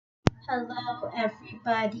Hello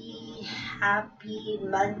everybody, happy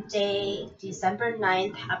Monday, December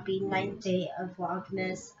 9th, happy 9th day of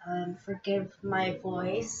Vlogmas. Forgive my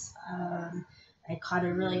voice, I caught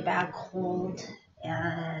a really bad cold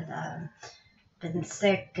and been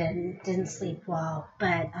sick and didn't sleep well.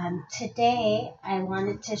 But today I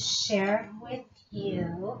wanted to share with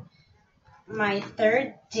you my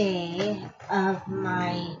third day of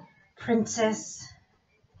my princess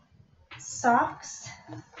socks.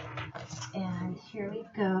 And here we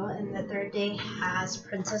go, and the third day has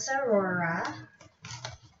Princess Aurora.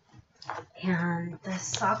 And the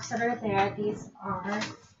socks that are there, these are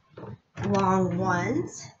long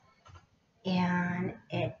ones. And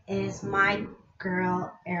it is my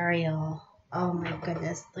girl Ariel. Oh my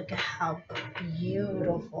goodness, look at how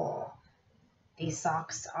beautiful these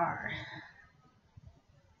socks are.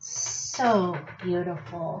 So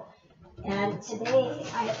beautiful. And today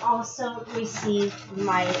I also received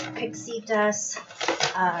my Pixie Dust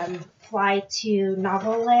Fly to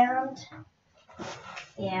Novelland.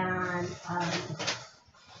 And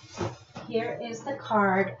here is the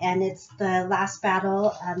card, and it's the last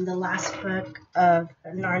battle, the last book of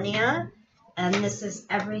Narnia. And this is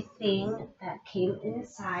everything that came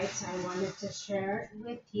inside, so I wanted to share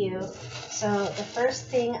with you. So the first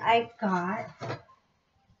thing I got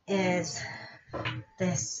is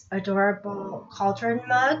this adorable cauldron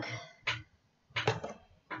mug,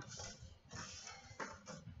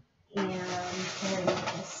 and then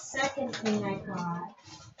the second thing I got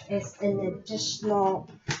is an additional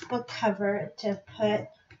book cover to put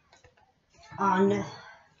on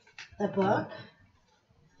the book.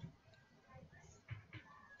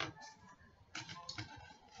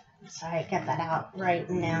 I'm sorry, I get that out right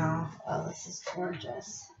now. Oh, this is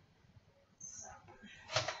gorgeous.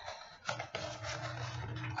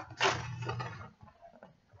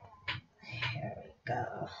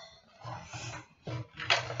 Go.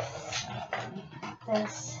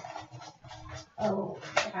 This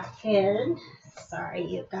back in. Sorry,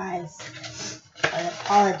 you guys. I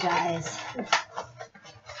apologize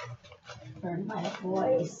for my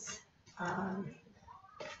voice. I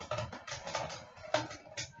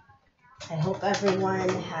hope everyone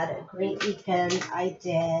had a great weekend. I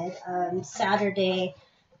did. Saturday,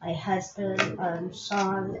 my husband,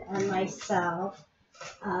 Sean, and myself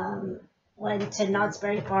went to Knott's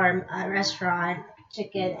Berry Farm restaurant,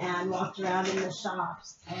 chicken, and walked around in the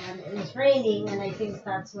shops. And it was raining, and I think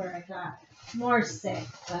that's where I got more sick,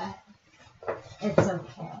 but it's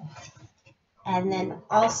okay. And then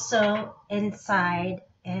also inside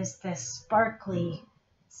is this sparkly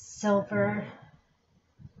silver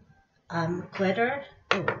glitter.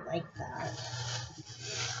 Oh, like that.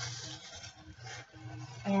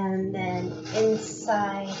 And then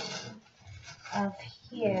inside of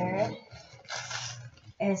here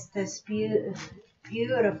is this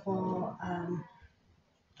beautiful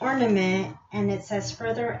ornament, and it says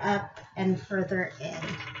further up and further in.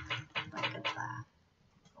 Look at that.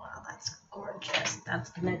 Wow, that's gorgeous.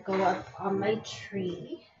 That's gonna go up on my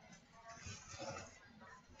tree.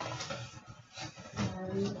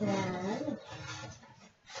 And then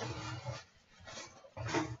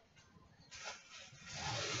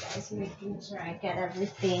guys, making sure I get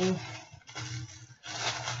everything.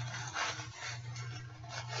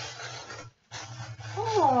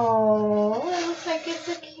 Oh, it looks like it's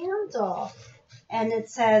a candle. And it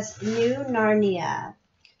says New Narnia,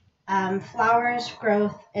 Flowers,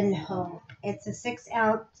 Growth, and Hope. It's a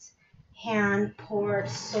 6-ounce hand-poured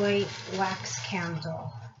soy wax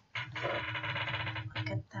candle.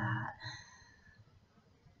 Look at that.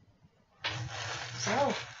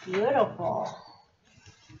 So beautiful.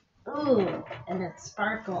 Ooh, and it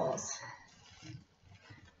sparkles.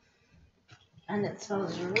 And it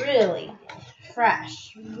smells really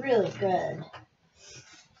fresh, really good.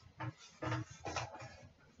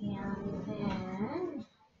 And then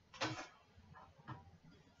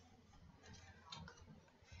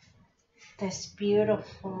this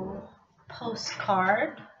beautiful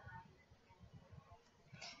postcard.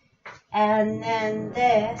 And then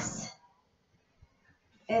this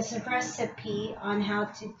is a recipe on how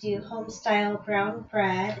to do home-style brown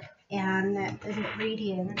bread and the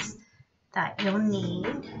ingredients that you'll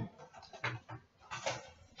need.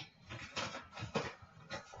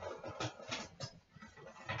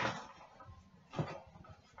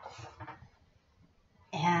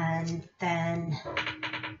 And then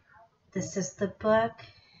this is the book,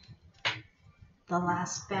 The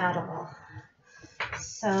Last Battle.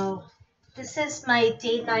 So this is my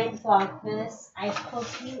day 9 Vlogmas. I hope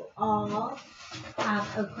you all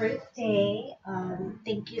have a great day.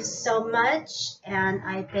 Thank you so much, and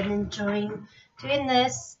I've been enjoying doing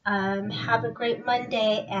this. Have a great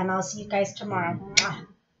Monday, and I'll see you guys tomorrow. Mwah.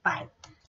 Bye.